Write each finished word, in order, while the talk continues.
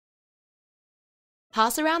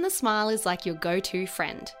Pass Around the Smile is like your go-to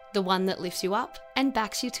friend, the one that lifts you up and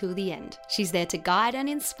backs you till the end. She's there to guide and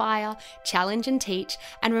inspire, challenge and teach,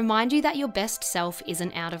 and remind you that your best self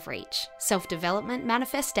isn't out of reach. Self-development,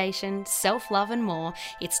 manifestation, self-love and more,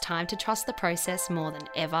 it's time to trust the process more than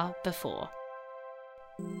ever before.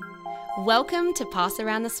 Welcome to Pass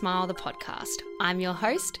Around the Smile, the podcast. I'm your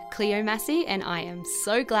host, Cleo Massey, and I am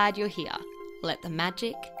so glad you're here. Let the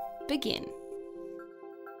magic begin.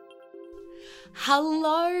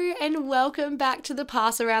 Hello and welcome back to the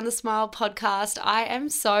Pass Around the Smile podcast. I am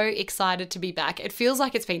so excited to be back. It feels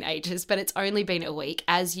like it's been ages, but it's only been a week.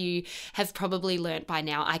 As you have probably learnt by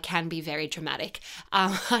now, I can be very dramatic.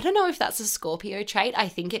 I don't know if that's a Scorpio trait. I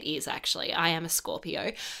think it is actually. I am a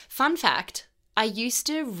Scorpio. Fun fact, I used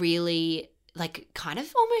to really kind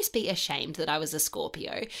of almost be ashamed that I was a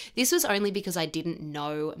Scorpio. This was only because I didn't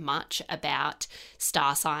know much about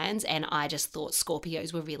star signs and I just thought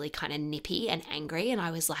Scorpios were really kind of nippy and angry, and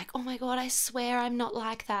I was like, oh my God, I swear I'm not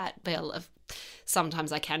like that. Well,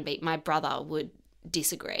 sometimes I can be. My brother would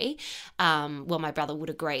disagree. My brother would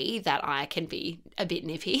agree that I can be a bit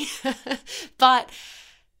nippy. But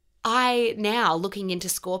I now looking into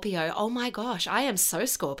Scorpio, oh my gosh, I am so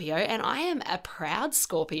Scorpio and I am a proud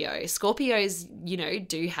Scorpio. Scorpios,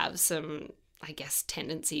 do have some, I guess,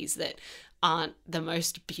 tendencies that aren't the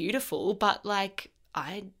most beautiful, but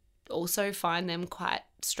I also find them quite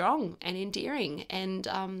strong and endearing and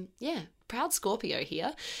proud Scorpio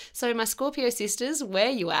here. So my Scorpio sisters,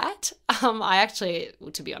 where you at?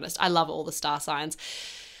 To be honest, I love all the star signs.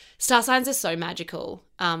 Star signs are so magical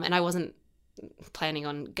and I wasn't planning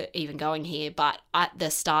on even going here, but at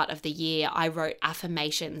the start of the year I wrote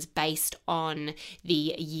affirmations based on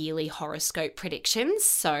the yearly horoscope predictions.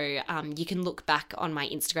 So you can look back on my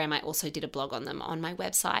Instagram. I also did a blog on them on my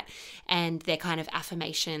website, and they're kind of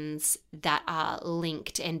affirmations that are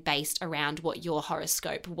linked and based around what your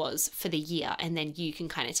horoscope was for the year, and then you can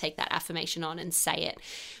kind of take that affirmation on and say it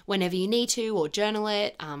whenever you need to, or journal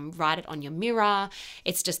it, write it on your mirror.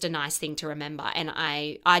 It's just a nice thing to remember, and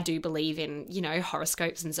I do believe in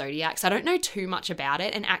horoscopes and zodiacs. I don't know too much about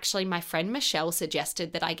it, and actually my friend Michelle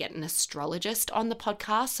suggested that I get an astrologist on the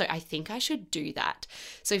podcast, so I think I should do that.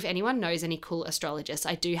 So if anyone knows any cool astrologists,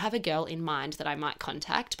 I do have a girl in mind that I might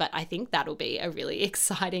contact, but I think that'll be a really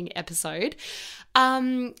exciting episode.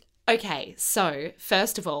 Okay, so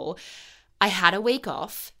first of all, I had a week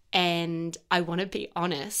off, and I want to be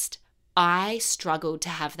honest, I struggled to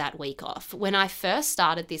have that week off. When I first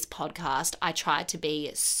started this podcast, I tried to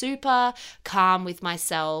be super calm with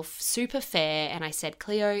myself, super fair, and I said,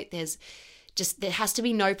 Cleo, there has to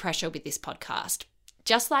be no pressure with this podcast.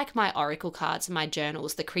 Just like my oracle cards and my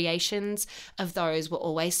journals, the creations of those were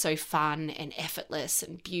always so fun and effortless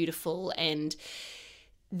and beautiful, and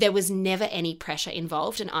there was never any pressure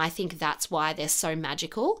involved, and I think that's why they're so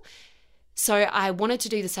magical. So I wanted to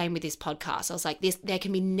do the same with this podcast. I was like, there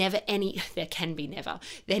never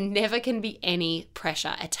can be any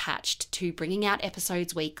pressure attached to bringing out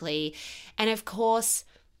episodes weekly. And of course,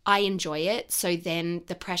 I enjoy it. So then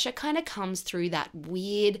the pressure kind of comes through that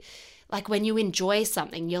weird, when you enjoy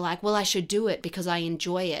something, you're like, well, I should do it because I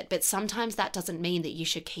enjoy it. But sometimes that doesn't mean that you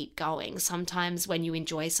should keep going. Sometimes when you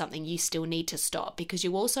enjoy something, you still need to stop, because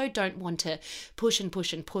you also don't want to push and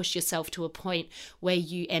push and push yourself to a point where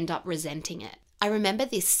you end up resenting it. I remember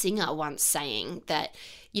this singer once saying that,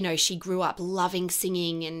 she grew up loving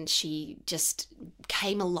singing and she just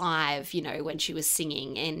came alive, when she was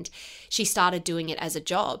singing, and she started doing it as a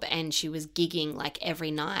job and she was gigging every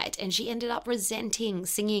night, and she ended up resenting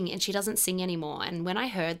singing and she doesn't sing anymore. And when I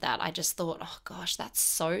heard that, I just thought, oh gosh, that's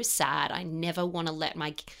so sad. I never want to let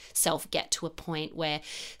myself get to a point where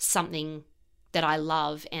something that I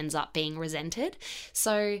love ends up being resented.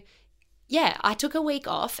 So yeah, I took a week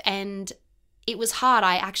off and it was hard.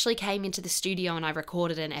 I actually came into the studio and I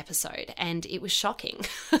recorded an episode, and it was shocking.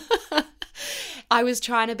 I was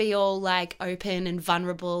trying to be all open and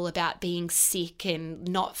vulnerable about being sick and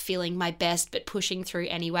not feeling my best, but pushing through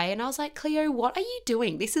anyway. And I was like, Cleo, what are you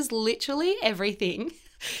doing? This is literally everything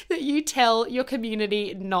that you tell your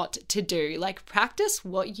community not to do. Practice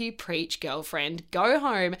what you preach, girlfriend. Go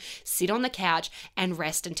home, sit on the couch and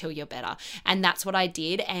rest until you're better. And that's what I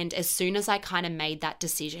did. And as soon as I kind of made that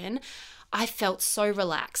decision, I felt so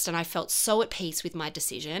relaxed and I felt so at peace with my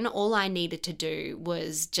decision. All I needed to do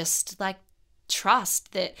was just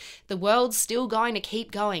trust that the world's still going to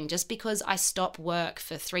keep going. Just because I stop work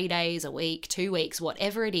for 3 days, a week, 2 weeks,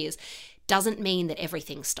 whatever it is, doesn't mean that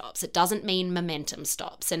everything stops. It doesn't mean momentum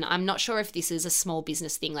stops. And I'm not sure if this is a small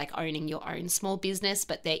business thing, like owning your own small business,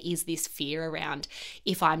 but there is this fear around,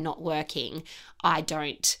 if I'm not working, I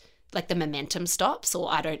don't like the momentum stops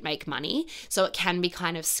or I don't make money. So it can be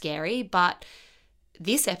kind of scary. But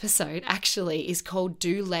this episode actually is called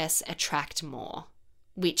Do Less, Attract More,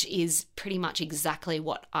 which is pretty much exactly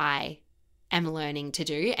what I am learning to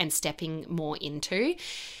do and stepping more into.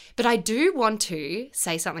 But I do want to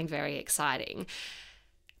say something very exciting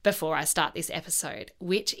before I start this episode,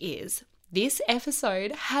 which is this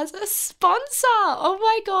episode has a sponsor. Oh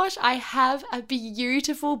my gosh, I have a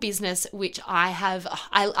beautiful business which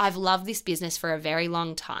I've loved this business for a very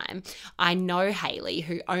long time. I know Hayley,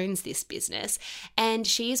 who owns this business, and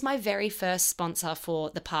she is my very first sponsor for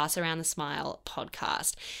the Pass Around the Smile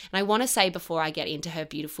podcast. And I want to say before I get into her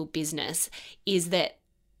beautiful business is that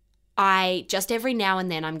I just every now and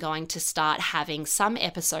then I'm going to start having some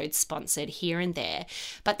episodes sponsored here and there,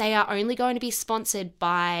 but they are only going to be sponsored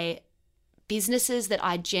by businesses that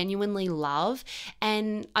I genuinely love,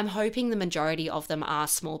 and I'm hoping the majority of them are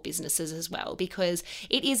small businesses as well, because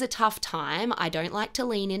it is a tough time. I don't like to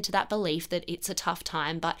lean into that belief that it's a tough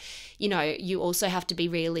time, but you also have to be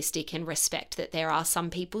realistic and respect that there are some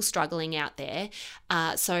people struggling out there.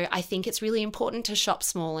 So I think it's really important to shop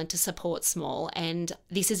small and to support small, and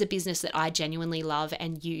this is a business that I genuinely love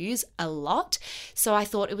and use a lot. So I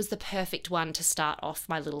thought it was the perfect one to start off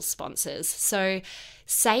my little sponsors. So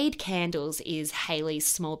Sade Candles is Hayley's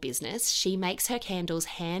small business. She makes her candles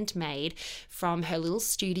handmade from her little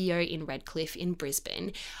studio in Redcliffe in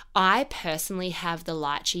Brisbane. I personally have the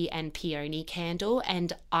lychee and peony candle,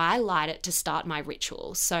 and I light it to start my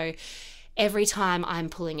ritual. So every time I'm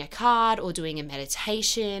pulling a card or doing a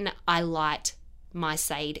meditation, I light my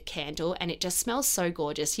Sade candle, and it just smells so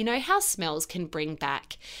gorgeous. You know how smells can bring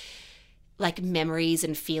back like memories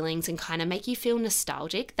and feelings and kind of make you feel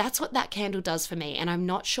nostalgic? That's what that candle does for me, and I'm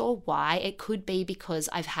not sure why. It could be because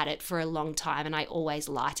I've had it for a long time and I always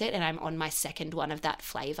light it, and I'm on my second one of that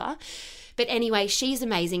flavor. But anyway, she's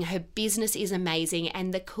amazing. Her business is amazing,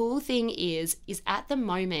 and the cool thing is at the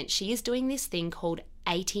moment she is doing this thing called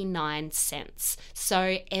 89 cents.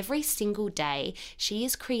 So every single day she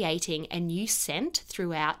is creating a new scent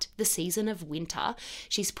throughout the season of winter.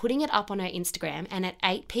 She's putting it up on her Instagram, and at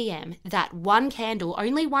 8 p.m. that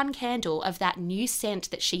only one candle of that new scent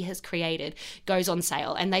that she has created goes on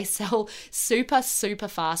sale, and they sell super, super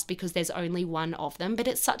fast because there's only one of them. But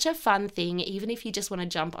it's such a fun thing, even if you just want to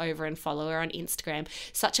jump over and follow her on Instagram,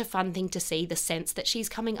 such a fun thing to see. The scents that she's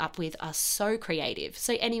coming up with are so creative.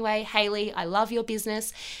 So anyway, Hayley, I love your business.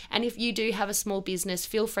 And if you do have a small business,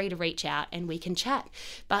 feel free to reach out and we can chat.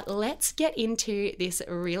 But let's get into this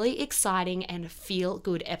really exciting and feel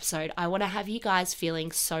good episode. I want to have you guys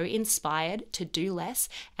feeling so inspired to do less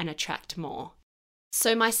and attract more.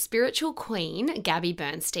 So my spiritual queen, Gabby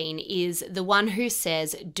Bernstein, is the one who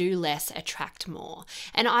says, do less, attract more.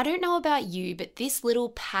 And I don't know about you, but this little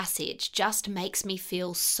passage just makes me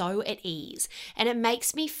feel so at ease. And it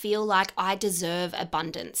makes me feel like I deserve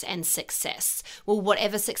abundance and success. Well,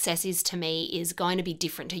 whatever success is to me is going to be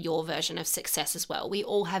different to your version of success as well. We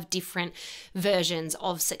all have different versions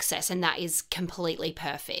of success, and that is completely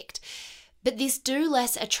perfect. But this do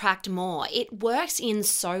less, attract more, it works in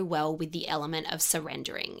so well with the element of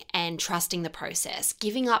surrendering and trusting the process,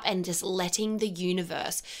 giving up and just letting the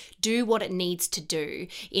universe do what it needs to do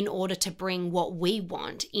in order to bring what we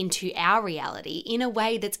want into our reality in a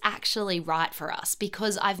way that's actually right for us.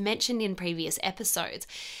 Because I've mentioned in previous episodes,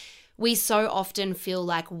 we so often feel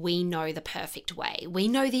like we know the perfect way. We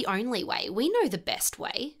know the only way. We know the best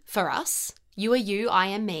way for us. You are you, I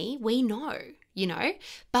am me. We know,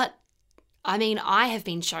 but I mean, I have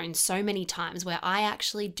been shown so many times where I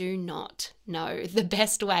actually do not know the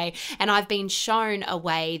best way, and I've been shown a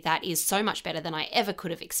way that is so much better than I ever could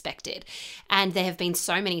have expected. And there have been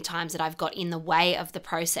so many times that I've got in the way of the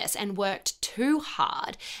process and worked too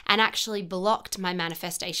hard and actually blocked my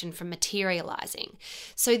manifestation from materializing.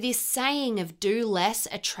 So this saying of do less,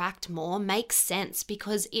 attract more makes sense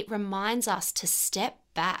because it reminds us to step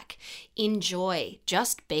back, enjoy,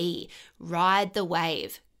 just be, ride the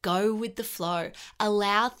wave, go with the flow,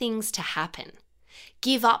 allow things to happen.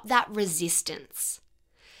 Give up that resistance.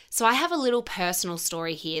 So I have a little personal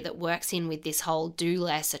story here that works in with this whole do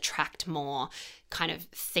less, attract more kind of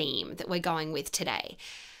theme that we're going with today.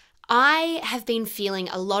 I have been feeling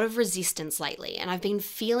a lot of resistance lately, and I've been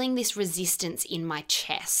feeling this resistance in my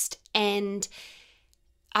chest. And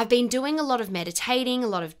I've been doing a lot of meditating, a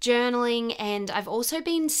lot of journaling, and I've also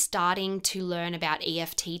been starting to learn about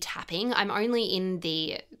EFT tapping. I'm only in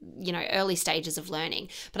the, early stages of learning,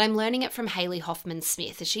 but I'm learning it from Hayley Hoffman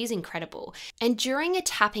Smith. She's incredible. And during a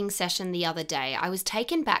tapping session the other day, I was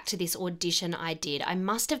taken back to this audition I did. I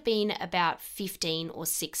must have been about 15 or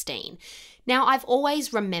 16. Now, I've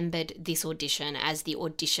always remembered this audition as the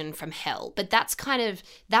audition from hell, but that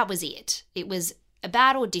was it. It was a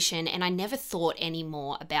bad audition, and I never thought any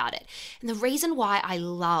more about it. And the reason why I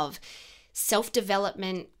love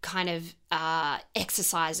self-development kind of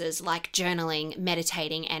exercises like journaling,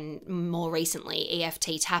 meditating, and more recently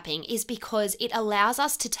EFT tapping is because it allows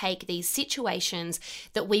us to take these situations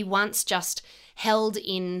that we once just held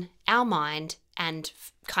in our mind and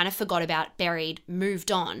kind of forgot about, buried,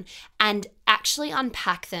 moved on, and actually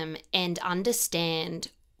unpack them and understand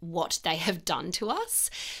what they have done to us.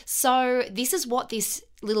 So this is what this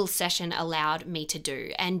little session allowed me to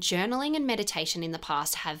do. And journaling and meditation in the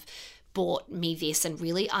past have brought me this and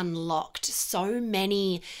really unlocked so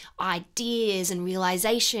many ideas and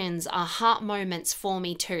realizations, aha moments for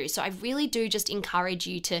me too. So I really do just encourage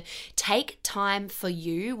you to take time for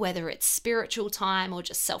you, whether it's spiritual time or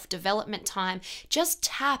just self-development time. Just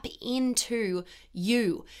tap into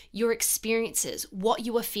you, your experiences, what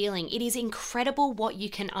you are feeling. It is incredible what you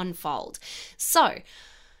can unfold. So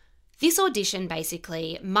this audition,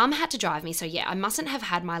 basically, Mum had to drive me, so yeah, I mustn't have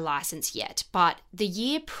had my license yet, but the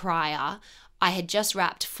year prior, I had just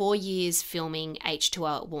wrapped 4 years filming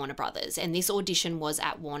H2O at Warner Brothers, and this audition was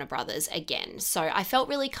at Warner Brothers again. So I felt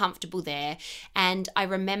really comfortable there, and I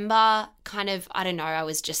remember I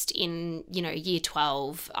was just in, year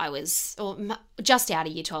 12. Just out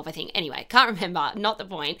of year 12, I think. Anyway, can't remember, not the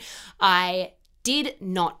point. I did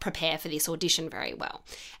not prepare for this audition very well.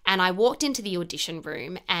 And I walked into the audition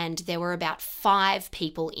room and there were about 5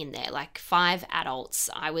 people in there, like 5 adults.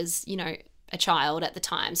 I was, a child at the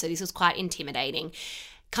time, so this was quite intimidating,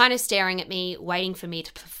 kind of staring at me, waiting for me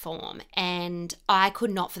to perform. And I could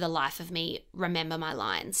not for the life of me remember my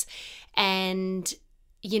lines. And,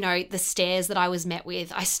 the stares that I was met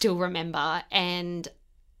with, I still remember. And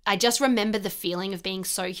I just remember the feeling of being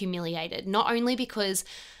so humiliated, not only because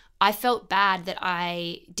I felt bad that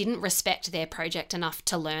I didn't respect their project enough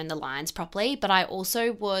to learn the lines properly, but I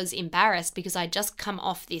also was embarrassed because I'd just come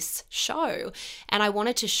off this show and I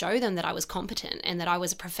wanted to show them that I was competent and that I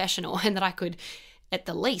was a professional and that I could at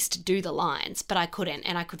the least do the lines, but I couldn't,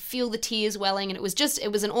 and I could feel the tears welling, and it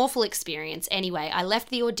was an awful experience. Anyway, I left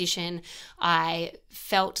the audition. I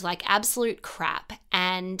felt like absolute crap,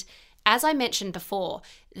 and as I mentioned before,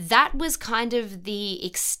 that was kind of the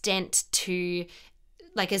extent to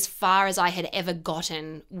as far as I had ever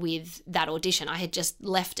gotten with that audition. I had just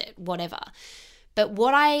left it, whatever. But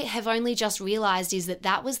what I have only just realized is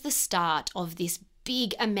that was the start of this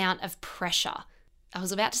big amount of pressure. I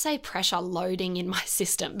was about to say pressure loading in my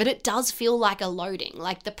system, but it does feel like a loading.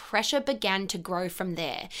 Like the pressure began to grow from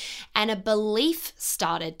there, and a belief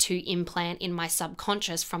started to implant in my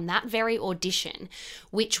subconscious from that very audition,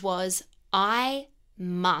 which was I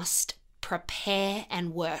must prepare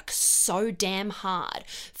and work so damn hard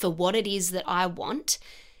for what it is that I want,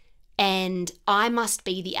 and I must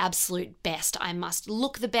be the absolute best. I must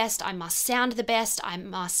look the best. I must sound the best. I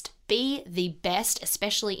must be the best,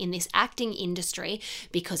 especially in this acting industry,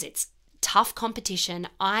 because it's tough competition.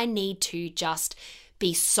 I need to just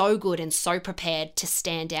be so good and so prepared to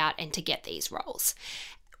stand out and to get these roles.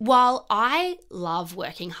 While I love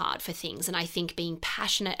working hard for things, and I think being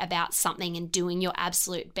passionate about something and doing your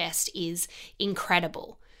absolute best is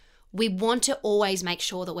incredible, we want to always make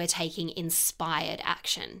sure that we're taking inspired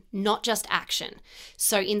action, not just action.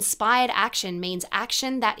 So inspired action means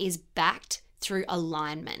action that is backed through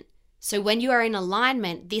alignment. So when you are in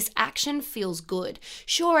alignment, this action feels good.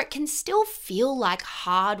 Sure, it can still feel like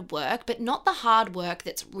hard work, but not the hard work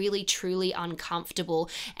that's really truly uncomfortable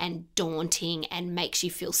and daunting and makes you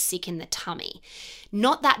feel sick in the tummy.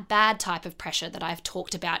 Not that bad type of pressure that I've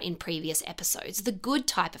talked about in previous episodes. The good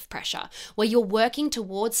type of pressure where you're working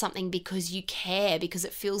towards something because you care, because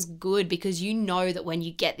it feels good, because you know that when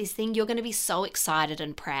you get this thing, you're going to be so excited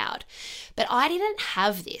and proud. But I didn't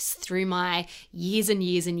have this through my years and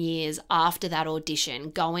years and years after that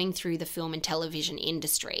audition, going through the film and television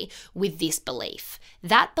industry with this belief.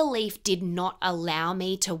 That belief did not allow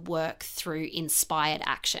me to work through inspired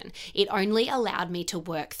action. It only allowed me to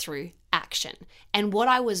work through action. And what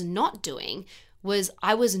I was not doing was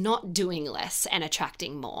I was not doing less and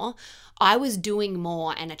attracting more. I was doing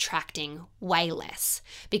more and attracting way less,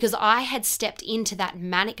 because I had stepped into that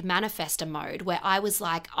manic manifester mode where I was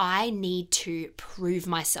like, I need to prove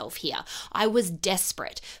myself here. I was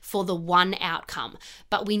desperate for the one outcome,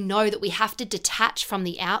 but we know that we have to detach from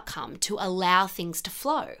the outcome to allow things to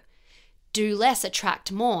flow. Do less, attract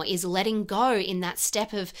more is letting go in that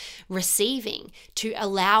step of receiving to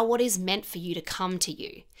allow what is meant for you to come to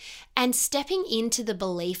you. And stepping into the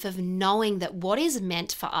belief of knowing that what is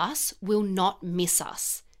meant for us will not miss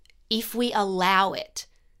us if we allow it.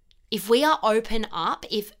 If we are opened up,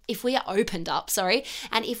 and if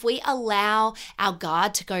we allow our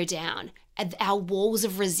guard to go down and our walls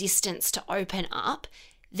of resistance to open up,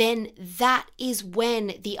 then that is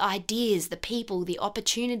when the ideas, the people, the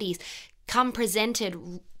opportunities come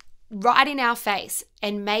presented right in our face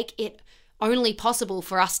and make it only possible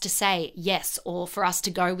for us to say yes, or for us to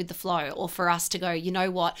go with the flow, or for us to go, you know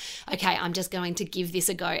what, okay, I'm just going to give this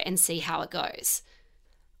a go and see how it goes.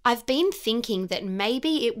 I've been thinking that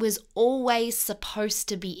maybe it was always supposed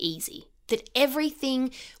to be easy, that everything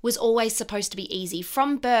was always supposed to be easy.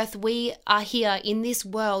 From birth, we are here in this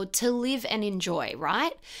world to live and enjoy,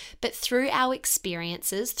 right? But through our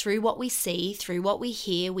experiences, through what we see, through what we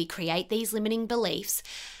hear, we create these limiting beliefs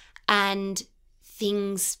and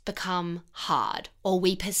things become hard, or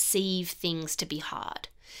we perceive things to be hard.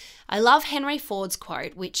 I love Henry Ford's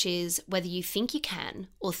quote, which is, whether you think you can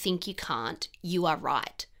or think you can't, you are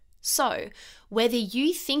right. So, whether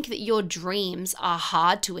you think that your dreams are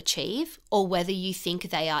hard to achieve or whether you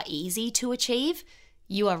think they are easy to achieve,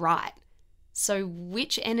 you are right. So,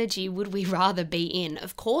 which energy would we rather be in?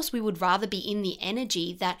 Of course, we would rather be in the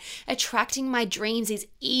energy that attracting my dreams is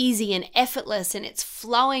easy and effortless and it's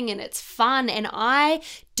flowing and it's fun and I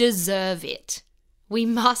deserve it. We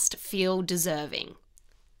must feel deserving.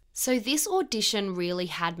 So this audition really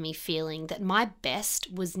had me feeling that my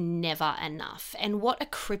best was never enough, and what a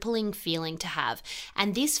crippling feeling to have.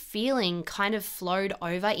 And this feeling kind of flowed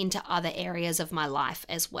over into other areas of my life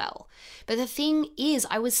as well. But the thing is,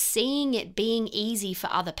 I was seeing it being easy for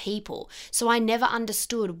other people. So I never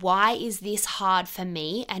understood, why is this hard for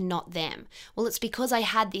me and not them? Well, it's because I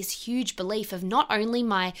had this huge belief of not only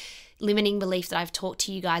my limiting belief that I've talked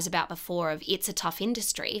to you guys about before of it's a tough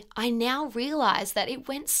industry, I now realize that it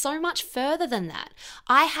went so much further than that.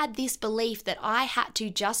 I had this belief that I had to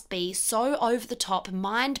just be so over the top,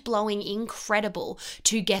 mind-blowing, incredible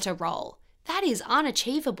to get a role. That is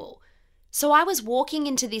unachievable. So I was walking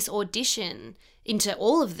into this audition, into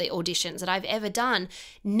all of the auditions that I've ever done,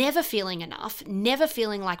 never feeling enough, never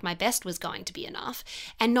feeling like my best was going to be enough.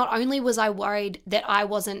 And not only was I worried that I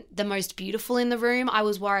wasn't the most beautiful in the room, I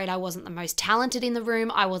was worried I wasn't the most talented in the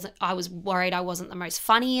room, I was worried I wasn't the most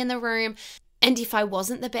funny in the room. And if I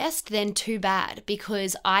wasn't the best, then too bad,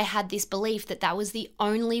 because I had this belief that that was the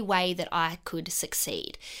only way that I could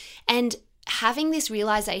succeed. And having this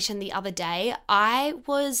realization the other day, I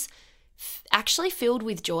was actually filled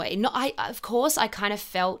with joy. Of course, I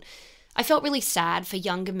felt really sad for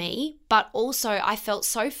younger me, but also I felt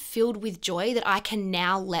so filled with joy that I can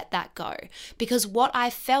now let that go. Because what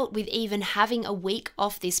I felt with even having a week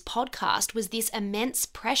off this podcast was this immense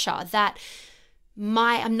pressure that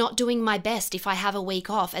I'm not doing my best if I have a week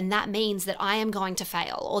off, and that means that I am going to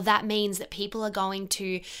fail, or that means that people are going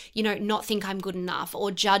to, not think I'm good enough,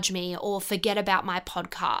 or judge me, or forget about my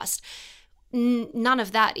podcast. None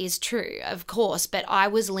of that is true, of course, but I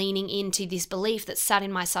was leaning into this belief that sat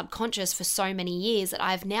in my subconscious for so many years that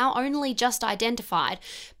I've now only just identified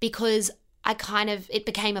because it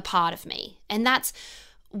became a part of me. And that's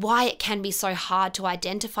why it can be so hard to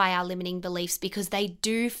identify our limiting beliefs, because they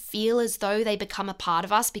do feel as though they become a part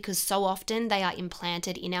of us, because so often they are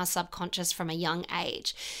implanted in our subconscious from a young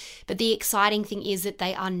age. But the exciting thing is that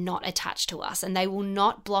they are not attached to us, and they will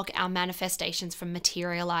not block our manifestations from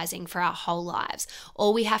materializing for our whole lives.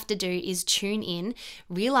 All we have to do is tune in,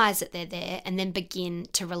 realize that they're there, and then begin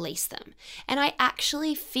to release them. And I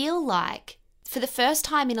actually feel like, for the first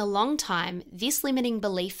time in a long time, this limiting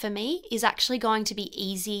belief for me is actually going to be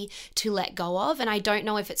easy to let go of. And I don't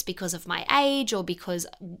know if it's because of my age or because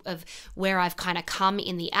of where I've kind of come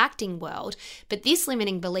in the acting world, but this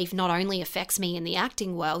limiting belief not only affects me in the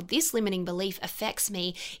acting world, this limiting belief affects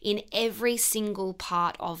me in every single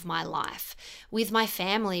part of my life, with my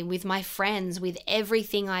family, with my friends, with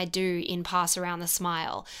everything I do in Pass Around the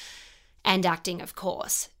Smile, and acting, of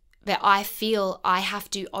course. But I feel I have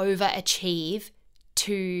to overachieve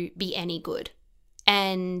to be any good.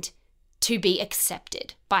 And to be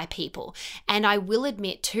accepted by people. And I will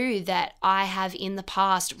admit too that I have in the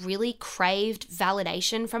past really craved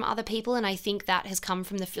validation from other people. And I think that has come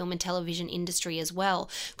from the film and television industry as well.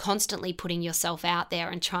 Constantly putting yourself out there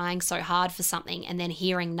and trying so hard for something and then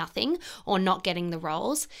hearing nothing or not getting the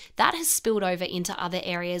roles. That has spilled over into other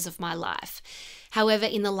areas of my life. However,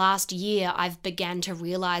 in the last year, I've began to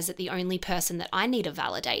realize that the only person that I need to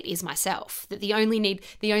validate is myself, that the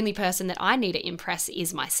only person that I need to impress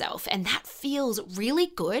is myself. And that feels really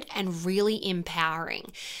good and really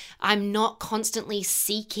empowering. I'm not constantly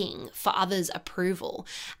seeking for others' approval.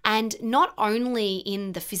 And not only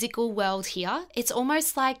in the physical world here, it's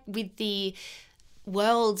almost like with the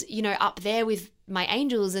world, up there with my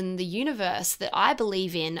angels and the universe that I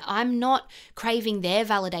believe in, I'm not craving their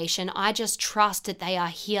validation. I just trust that they are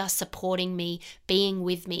here supporting me, being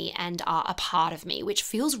with me, and are a part of me, which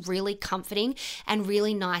feels really comforting and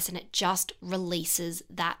really nice, and it just releases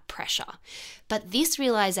that pressure. But this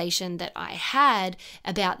realization that I had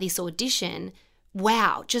about this audition,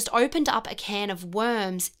 wow, just opened up a can of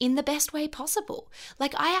worms in the best way possible.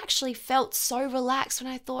 Like, I actually felt so relaxed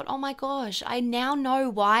when I thought, oh my gosh, I now know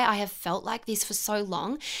why I have felt like this for so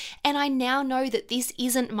long. And I now know that this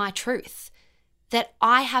isn't my truth, that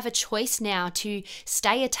I have a choice now to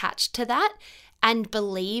stay attached to that and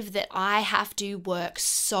believe that I have to work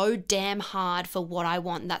so damn hard for what I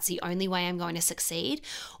want. That's the only way I'm going to succeed.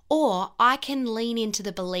 Or I can lean into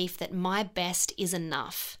the belief that my best is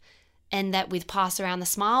enough. And that with Pass Around the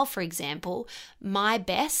Smile, for example, my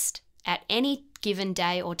best at any given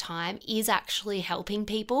day or time is actually helping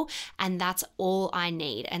people. And that's all I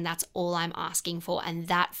need. And that's all I'm asking for. And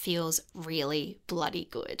that feels really bloody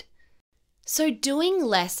good. So doing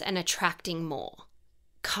less and attracting more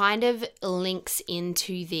kind of links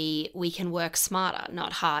into the we can work smarter,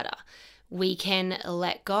 not harder. We can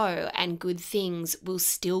let go and good things will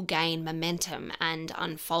still gain momentum and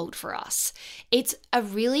unfold for us. It's a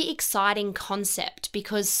really exciting concept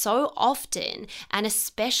because so often, and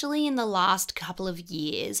especially in the last couple of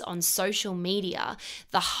years on social media,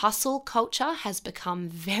 the hustle culture has become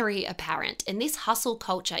very apparent. And this hustle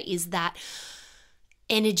culture is that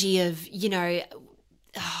energy of,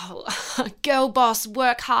 girl boss,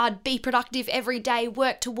 work hard, be productive every day,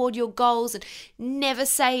 work toward your goals and never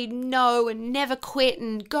say no and never quit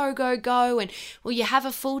and go, go, go. And well, you have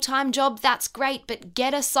a full-time job, that's great, but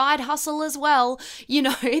get a side hustle as well.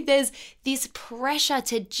 There's this pressure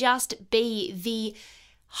to just be the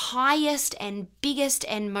highest and biggest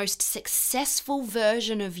and most successful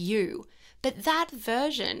version of you. But that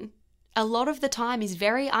version, a lot of the time, is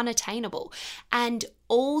very unattainable. And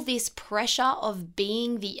all this pressure of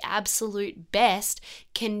being the absolute best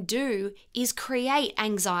can do is create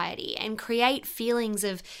anxiety and create feelings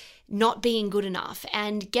of not being good enough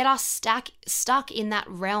and get us stuck in that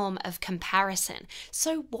realm of comparison.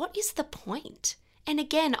 So what is the point? And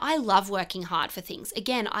again, I love working hard for things.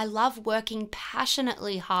 Again, I love working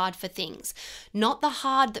passionately hard for things, not the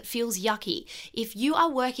hard that feels yucky. If you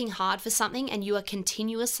are working hard for something and you are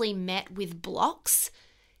continuously met with blocks,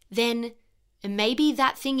 then maybe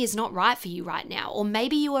that thing is not right for you right now. Or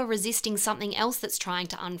maybe you are resisting something else that's trying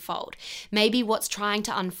to unfold. Maybe what's trying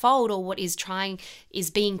to unfold or what is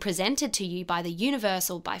being presented to you by the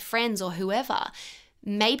universe or by friends or whoever.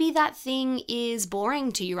 Maybe that thing is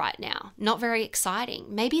boring to you right now, not very exciting.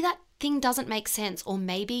 Maybe that thing doesn't make sense, or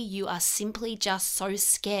maybe you are simply just so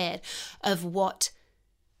scared of what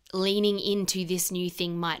leaning into this new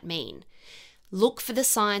thing might mean. Look for the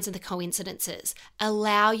signs and the coincidences.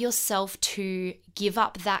 Allow yourself to give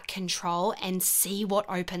up that control and see what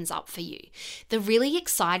opens up for you. The really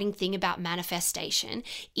exciting thing about manifestation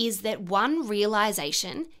is that one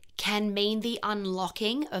realization can mean the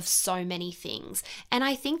unlocking of so many things. And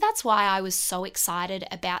I think that's why I was so excited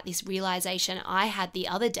about this realization I had the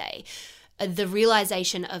other day. The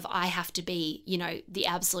realization of I have to be, the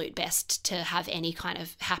absolute best to have any kind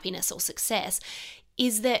of happiness or success,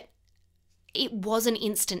 is that it was an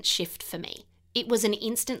instant shift for me. It was an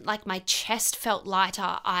instant, like my chest felt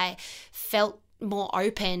lighter. I felt more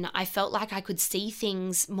open. I felt like I could see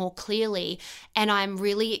things more clearly. And I'm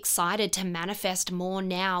really excited to manifest more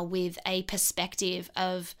now with a perspective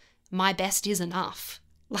of my best is enough.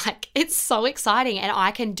 Like, it's so exciting and I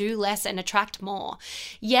can do less and attract more.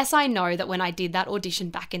 Yes, I know that when I did that audition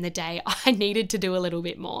back in the day, I needed to do a little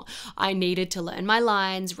bit more. I needed to learn my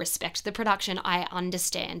lines, respect the production. I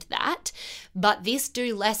understand that. But this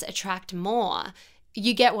do less, attract more,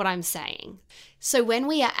 you get what I'm saying. So when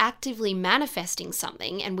we are actively manifesting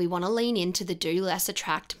something and we want to lean into the do less,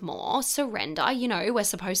 attract more, surrender, we're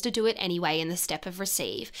supposed to do it anyway in the step of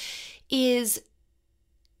receive, is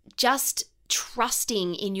just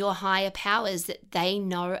trusting in your higher powers that they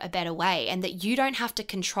know a better way and that you don't have to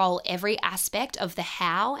control every aspect of the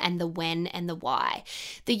how and the when and the why.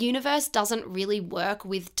 The universe doesn't really work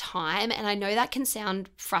with time. And I know that can sound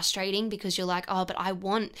frustrating because you're like, oh, but I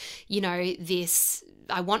want,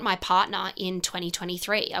 I want my partner in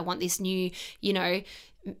 2023. I want this new,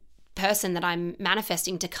 person that I'm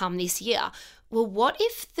manifesting to come this year. Well, what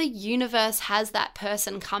if the universe has that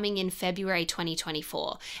person coming in February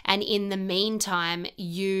 2024 and in the meantime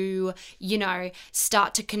you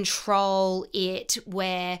start to control it,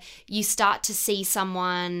 where you start to see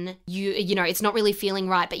someone it's not really feeling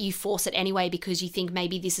right, but you force it anyway because you think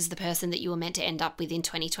maybe this is the person that you were meant to end up with in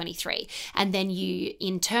 2023. And then you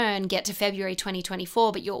in turn get to February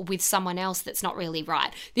 2024, but you're with someone else that's not really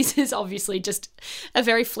right. This is obviously just a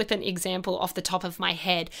very flippant example off the top of my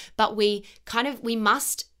head, but we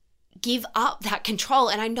must give up that control.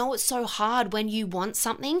 And I know it's so hard when you want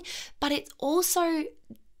something, but it's also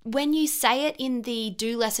when you say it in the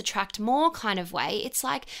do less, attract more kind of way, it's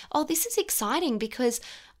like, oh, this is exciting because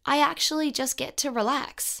I actually just get to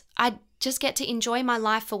relax. I just get to enjoy my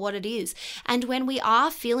life for what it is. And when we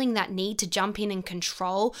are feeling that need to jump in and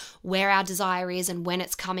control where our desire is and when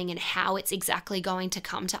it's coming and how it's exactly going to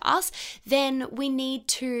come to us, then we need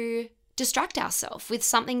to distract ourselves with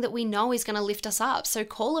something that we know is going to lift us up. So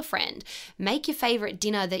call a friend, make your favorite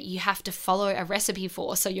dinner that you have to follow a recipe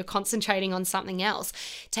for so you're concentrating on something else.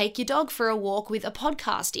 Take your dog for a walk with a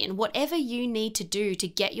podcast in. Whatever you need to do to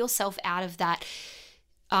get yourself out of that,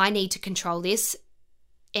 I need to control this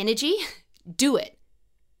energy, do it.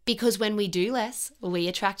 Because when we do less, we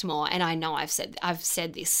attract more. And I know I've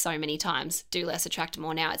said this so many times, do less, attract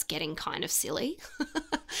more. Now it's getting kind of silly,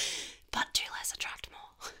 but do less, attract more.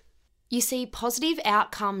 You see, positive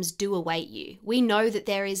outcomes do await you. We know that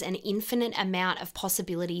there is an infinite amount of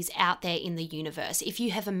possibilities out there in the universe. If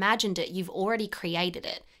you have imagined it, you've already created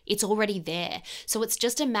it. It's already there. So it's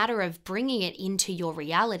just a matter of bringing it into your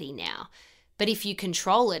reality now. But if you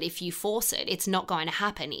control it, if you force it, it's not going to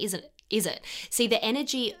happen, is it? See, the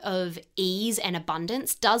energy of ease and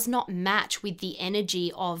abundance does not match with the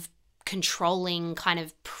energy of controlling kind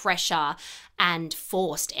of pressure and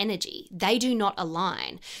forced energy. They do not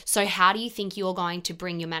align. So how do you think you're going to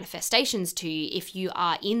bring your manifestations to you if you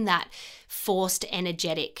are in that forced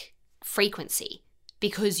energetic frequency?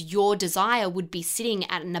 Because your desire would be sitting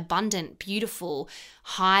at an abundant, beautiful,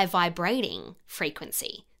 high vibrating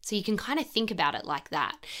frequency. So you can kind of think about it like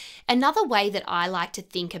that. Another way that I like to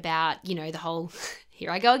think about, the whole, here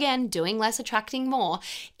I go again, doing less, attracting more,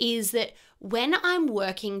 is that when I'm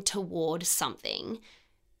working toward something,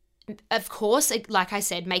 of course, like I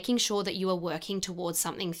said, making sure that you are working towards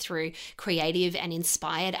something through creative and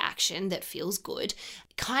inspired action that feels good,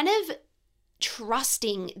 kind of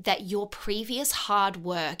trusting that your previous hard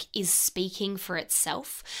work is speaking for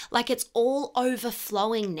itself. Like it's all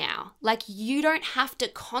overflowing now. Like you don't have to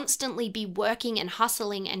constantly be working and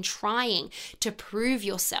hustling and trying to prove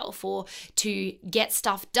yourself or to get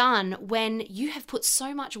stuff done when you have put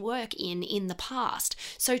so much work in the past.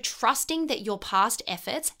 So trusting that your past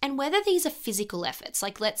efforts, and whether these are physical efforts,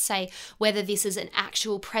 like let's say whether this is an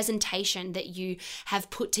actual presentation that you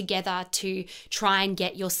have put together to try and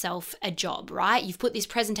get yourself a job, right? You've put this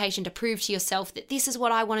presentation to prove to yourself that this is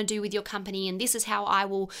what I want to do with your company and this is how I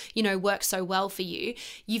will, work so well for you.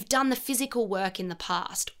 You've done the physical work in the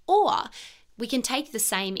past. Or we can take the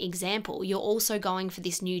same example. You're also going for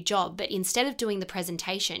this new job, but instead of doing the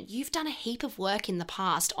presentation, you've done a heap of work in the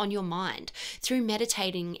past on your mind through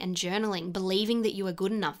meditating and journaling, believing that you are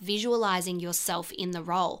good enough, visualizing yourself in the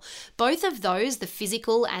role. Both of those, the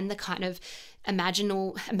physical and the kind of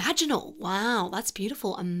imaginal, wow, that's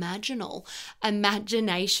beautiful,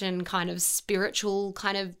 imagination kind of spiritual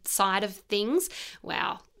kind of side of things.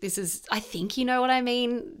 Wow, I think you know what I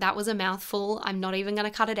mean. That was a mouthful. I'm not even going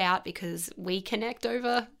to cut it out because we connect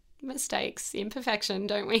over mistakes, imperfection,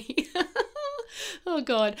 don't we? Oh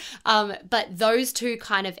God. But those two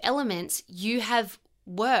kind of elements, you have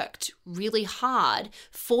worked really hard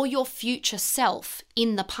for your future self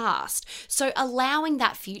in the past. So allowing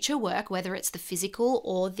that future work, whether it's the physical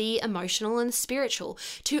or the emotional and the spiritual,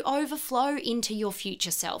 to overflow into your future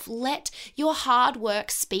self. Let your hard work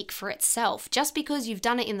speak for itself. Just because you've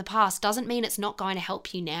done it in the past doesn't mean it's not going to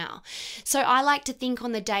help you now. So I like to think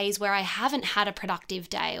on the days where I haven't had a productive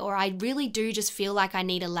day, or I really do just feel like I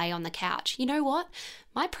need to lay on the couch. You know what?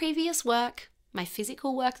 My previous work, my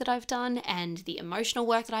physical work that I've done and the emotional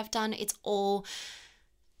work that I've done, it's all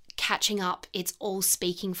catching up. It's all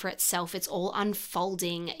speaking for itself. It's all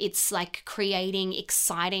unfolding. It's like creating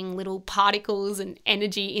exciting little particles and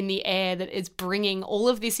energy in the air that is bringing all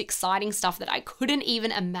of this exciting stuff that I couldn't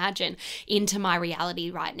even imagine into my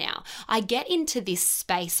reality right now. I get into this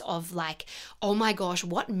space of like, oh my gosh,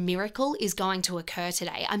 what miracle is going to occur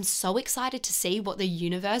today? I'm so excited to see what the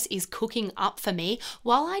universe is cooking up for me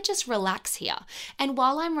while I just relax here. And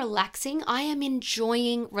while I'm relaxing, I am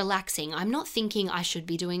enjoying relaxing. I'm not thinking I should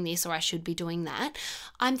be doing this or I should be doing that.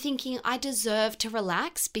 I'm thinking I deserve to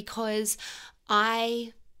relax because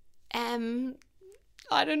I am,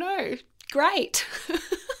 I don't know, great.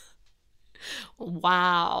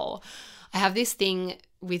 Wow. I have this thing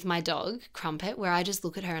with my dog, Crumpet, where I just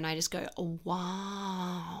look at her and I just go,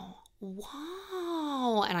 wow,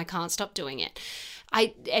 wow. And I can't stop doing it.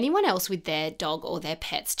 Anyone else with their dog or their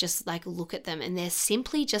pets, just like look at them and they're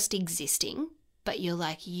simply just existing. But you're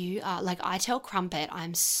like, you are, like I tell Crumpet,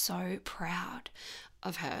 I'm so proud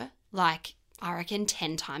of her. Like I reckon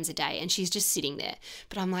 10 times a day and she's just sitting there.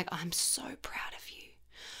 But I'm like, I'm so proud of you.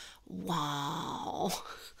 Wow.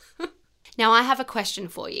 Now I have a question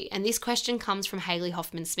for you, and this question comes from Hayley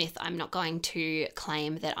Hoffman Smith. I'm not going to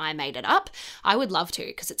claim that I made it up. I would love to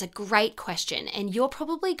because it's a great question, and you're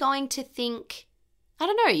probably going to think, I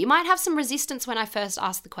don't know, you might have some resistance when I first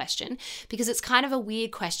ask the question because it's kind of a weird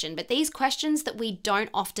question, but these questions that we don't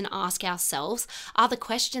often ask ourselves are the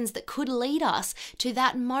questions that could lead us to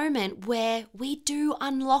that moment where we do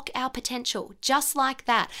unlock our potential. Just like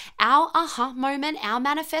that. Our aha moment, our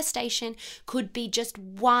manifestation could be just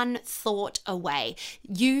one thought away.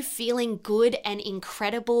 You feeling good and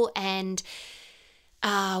incredible and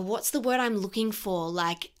what's the word I'm looking for?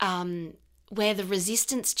 Like, where the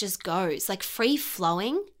resistance just goes, like free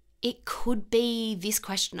flowing. It could be this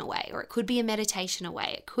question away, or it could be a meditation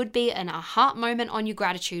away. It could be an aha moment on your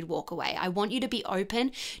gratitude walk away. I want you to be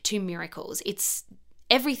open to miracles.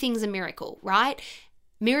 Everything's a miracle, right?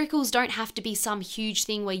 Miracles don't have to be some huge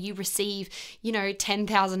thing where you receive,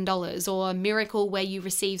 $10,000 or a miracle where you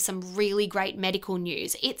receive some really great medical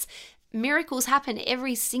news. Miracles happen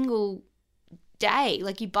every single day.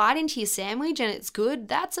 Like you bite into your sandwich and it's good.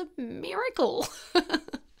 That's a miracle.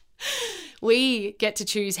 We get to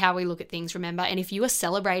choose how we look at things, remember? And if you are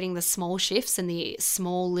celebrating the small shifts and the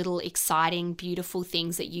small little exciting, beautiful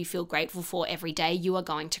things that you feel grateful for every day, you are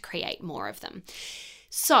going to create more of them.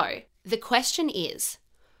 So the question is,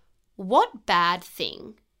 what bad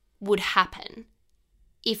thing would happen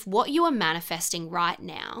if what you are manifesting right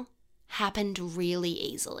now happened really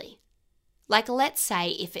easily? Like let's say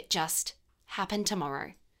if it just happened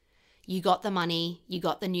tomorrow. You got the money, you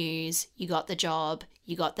got the news, you got the job,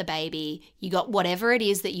 you got the baby, you got whatever it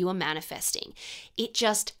is that you are manifesting. It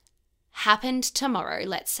just happened tomorrow,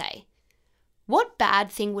 let's say. What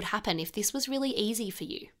bad thing would happen if this was really easy for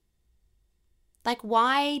you? Like,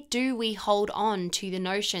 why do we hold on to the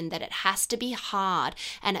notion that it has to be hard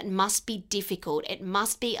and it must be difficult? It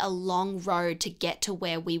must be a long road to get to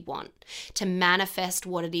where we want, to manifest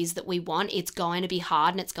what it is that we want. It's going to be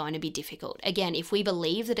hard and it's going to be difficult. Again, if we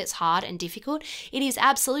believe that it's hard and difficult, it is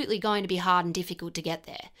absolutely going to be hard and difficult to get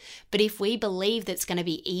there. But if we believe that it's going to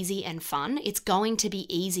be easy and fun, it's going to be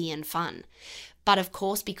easy and fun. But of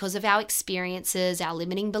course, because of our experiences, our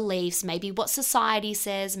limiting beliefs, maybe what society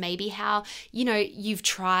says, maybe how, you've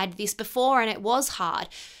tried this before and it was hard.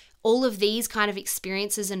 All of these kind of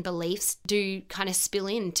experiences and beliefs do kind of spill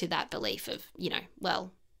into that belief of,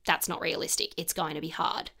 that's not realistic. It's going to be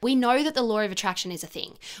hard. We know that the law of attraction is a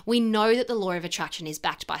thing. We know that the law of attraction is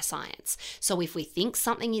backed by science. So if we think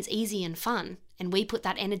something is easy and fun and we put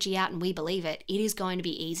that energy out and we believe it, it is going to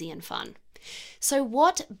be easy and fun. So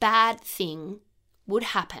what bad thing would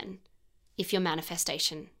happen if your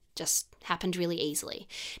manifestation just happened really easily?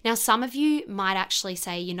 Now, some of you might actually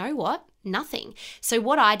say, you know what? Nothing. So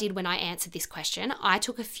what I did when I answered this question, I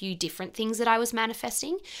took a few different things that I was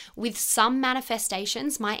manifesting. With some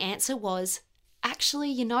manifestations, my answer was,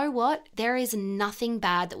 actually, you know what? There is nothing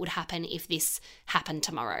bad that would happen if this happened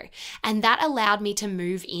tomorrow. And that allowed me to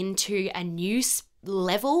move into a new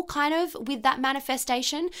level kind of with that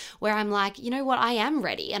manifestation where I'm like, you know what? I am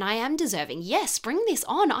ready and I am deserving. Yes, bring this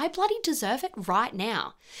on. I bloody deserve it right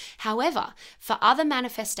now. However, for other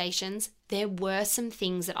manifestations, there were some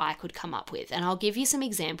things that I could come up with. And I'll give you some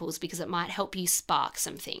examples because it might help you spark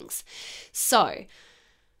some things. So,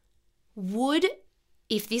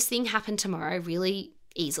 if this thing happened tomorrow really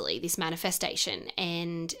easily, this manifestation,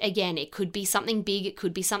 and again, it could be something big, it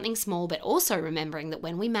could be something small, but also remembering that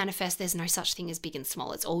when we manifest, there's no such thing as big and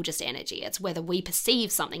small. It's all just energy. It's whether we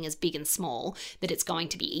perceive something as big and small that it's going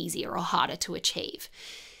to be easier or harder to achieve.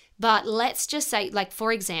 But let's just say, like,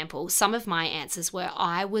 for example, some of my answers were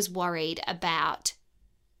I was worried about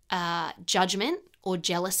judgment or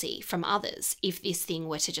jealousy from others if this thing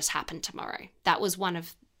were to just happen tomorrow. That was one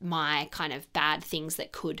of my kind of bad things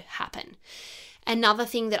that could happen. Another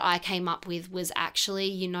thing that I came up with was actually,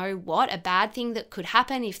 you know what, a bad thing that could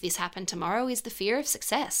happen if this happened tomorrow is the fear of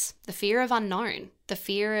success, the fear of unknown, the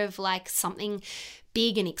fear of like something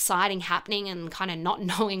big and exciting happening and kind of not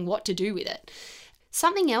knowing what to do with it.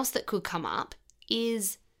 Something else that could come up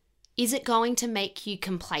is it going to make you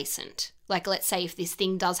complacent? Like, let's say if this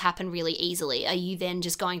thing does happen really easily, are you then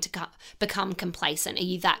just going to become complacent? Are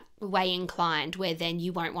you that way inclined where then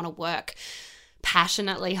you won't want to work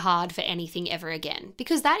passionately hard for anything ever again?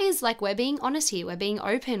 Because that is like, we're being honest here, we're being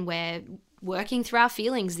open, we're working through our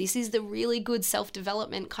feelings. This is the really good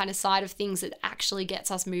self-development kind of side of things that actually gets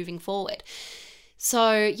us moving forward.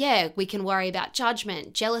 So yeah, we can worry about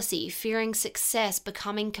judgment, jealousy, fearing success,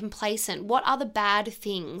 becoming complacent. What other bad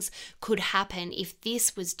things could happen if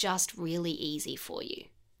this was just really easy for you?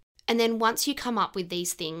 And then once you come up with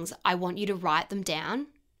these things, I want you to write them down.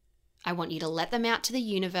 I want you to let them out to the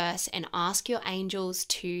universe and ask your angels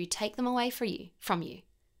to take them away from you,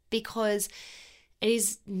 because it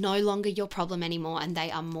is no longer your problem anymore, and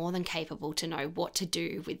they are more than capable to know what to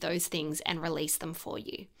do with those things and release them for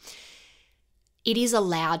you. It is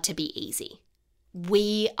allowed to be easy.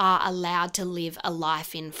 We are allowed to live a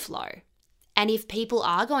life in flow. And if people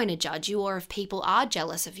are going to judge you, or if people are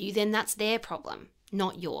jealous of you, then that's their problem,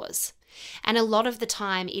 not yours. And a lot of the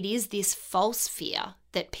time it is this false fear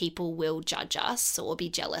that people will judge us or be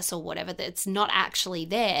jealous or whatever, that's not actually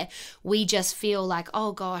there. We just feel like,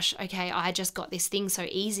 oh gosh, okay, I just got this thing so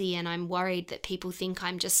easy and I'm worried that people think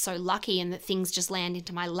I'm just so lucky and that things just land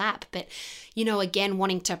into my lap. But, you know, again,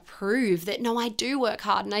 wanting to prove that, no, I do work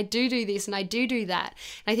hard and I do this and I do that.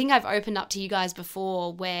 And I think I've opened up to you guys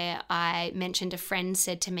before where I mentioned a friend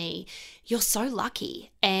said to me, you're so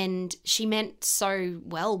lucky. And she meant so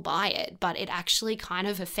well by it, but it actually kind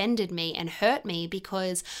of offended me and hurt me, because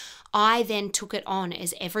I then took it on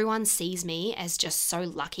as everyone sees me as just so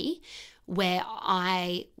lucky, where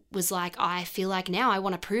I was like, I feel like now I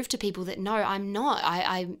want to prove to people that no, I'm not.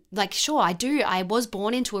 I like, sure, I do. I was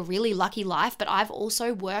born into a really lucky life, but I've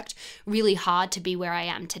also worked really hard to be where I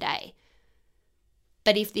am today.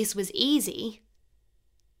 But if this was easy,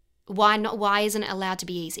 why not? Why isn't it allowed to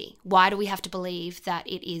be easy? Why do we have to believe that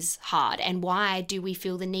it is hard? And why do we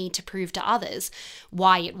feel the need to prove to others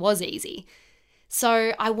why it was easy?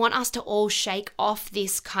 So I want us to all shake off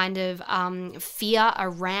this kind of fear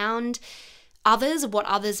around others, what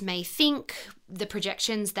others may think, the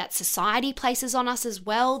projections that society places on us as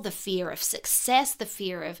well, the fear of success, the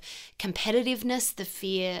fear of competitiveness, the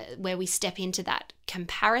fear where we step into that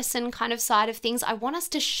comparison kind of side of things. I want us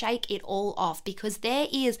to shake it all off, because there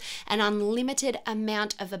is an unlimited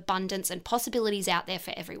amount of abundance and possibilities out there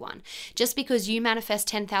for everyone. Just because you manifest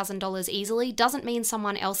 $10,000 easily doesn't mean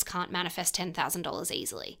someone else can't manifest $10,000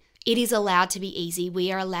 easily. It is allowed to be easy.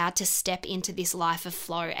 We are allowed to step into this life of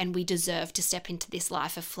flow, and we deserve to step into this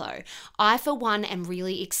life of flow. I, for one, am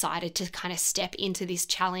really excited to kind of step into this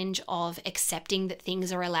challenge of accepting that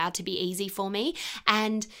things are allowed to be easy for me.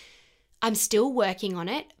 And I'm still working on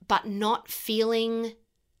it, but not feeling,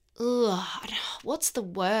 what's the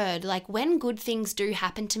word? Like, when good things do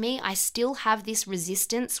happen to me, I still have this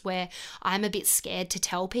resistance where I'm a bit scared to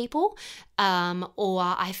tell people, or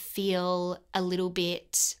I feel a little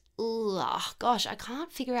bit, I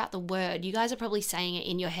can't figure out the word. You guys are probably saying it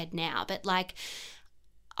in your head now, but like,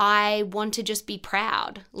 I want to just be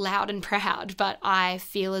proud, loud and proud, but I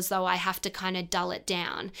feel as though I have to kind of dull it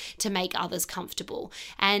down to make others comfortable.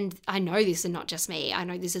 And I know this is not just me. I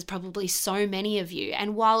know this is probably so many of you.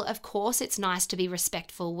 And while of course it's nice to be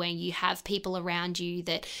respectful when you have people around you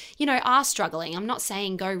that, you know, are struggling, I'm not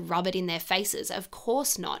saying go rub it in their faces. Of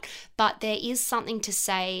course not. But there is something to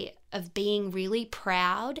say of being really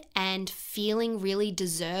proud and feeling really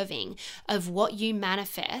deserving of what you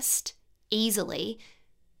manifest easily,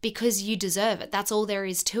 because you deserve it. That's all there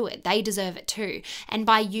is to it. They deserve it too. And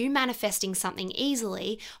by you manifesting something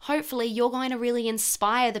easily, hopefully you're going to really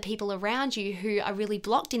inspire the people around you who are really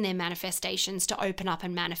blocked in their manifestations to open up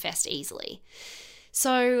and manifest easily.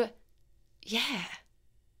 So, yeah.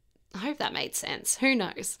 I hope that made sense. Who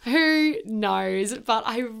knows? Who knows? But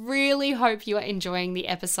I really hope you are enjoying the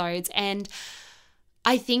episodes, and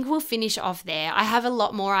I think we'll finish off there. I have a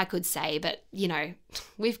lot more I could say, but you know,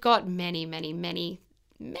 we've got many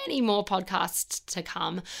many more podcasts to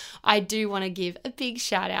come, I do want to give a big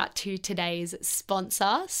shout out to today's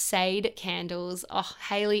sponsor, Sade Candles. Oh,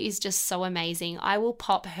 Hayley is just so amazing. I will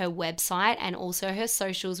pop her website and also her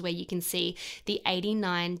socials where you can see the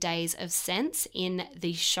 89 Days of Scents in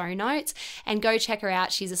the show notes, and go check her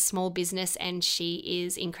out. She's a small business and she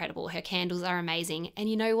is incredible. Her candles are amazing. And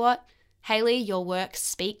you know what? Hayley, your work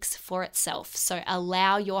speaks for itself. So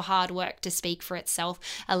allow your hard work to speak for itself.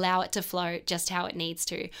 Allow it to flow just how it needs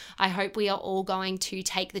to. I hope we are all going to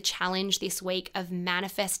take the challenge this week of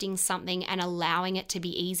manifesting something and allowing it to be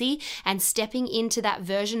easy and stepping into that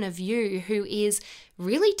version of you who is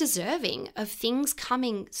really deserving of things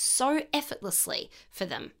coming so effortlessly for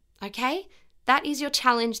them. Okay? That is your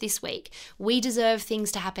challenge this week. We deserve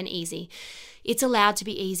things to happen easy. It's allowed to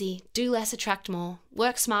be easy. Do less, attract more.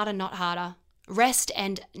 Work smarter, not harder. Rest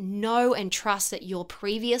and know and trust that your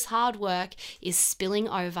previous hard work is spilling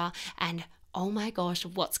over, and oh my gosh,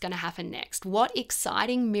 what's going to happen next? What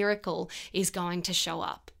exciting miracle is going to show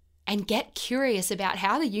up? And get curious about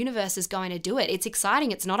how the universe is going to do it. It's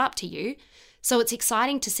exciting. It's not up to you. So it's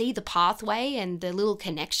exciting to see the pathway and the little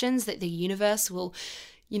connections that the universe will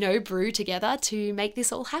brew together to make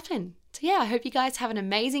this all happen. So yeah, I hope you guys have an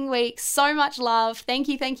amazing week. So much love. Thank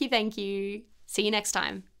you, thank you, thank you. See you next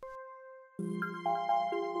time.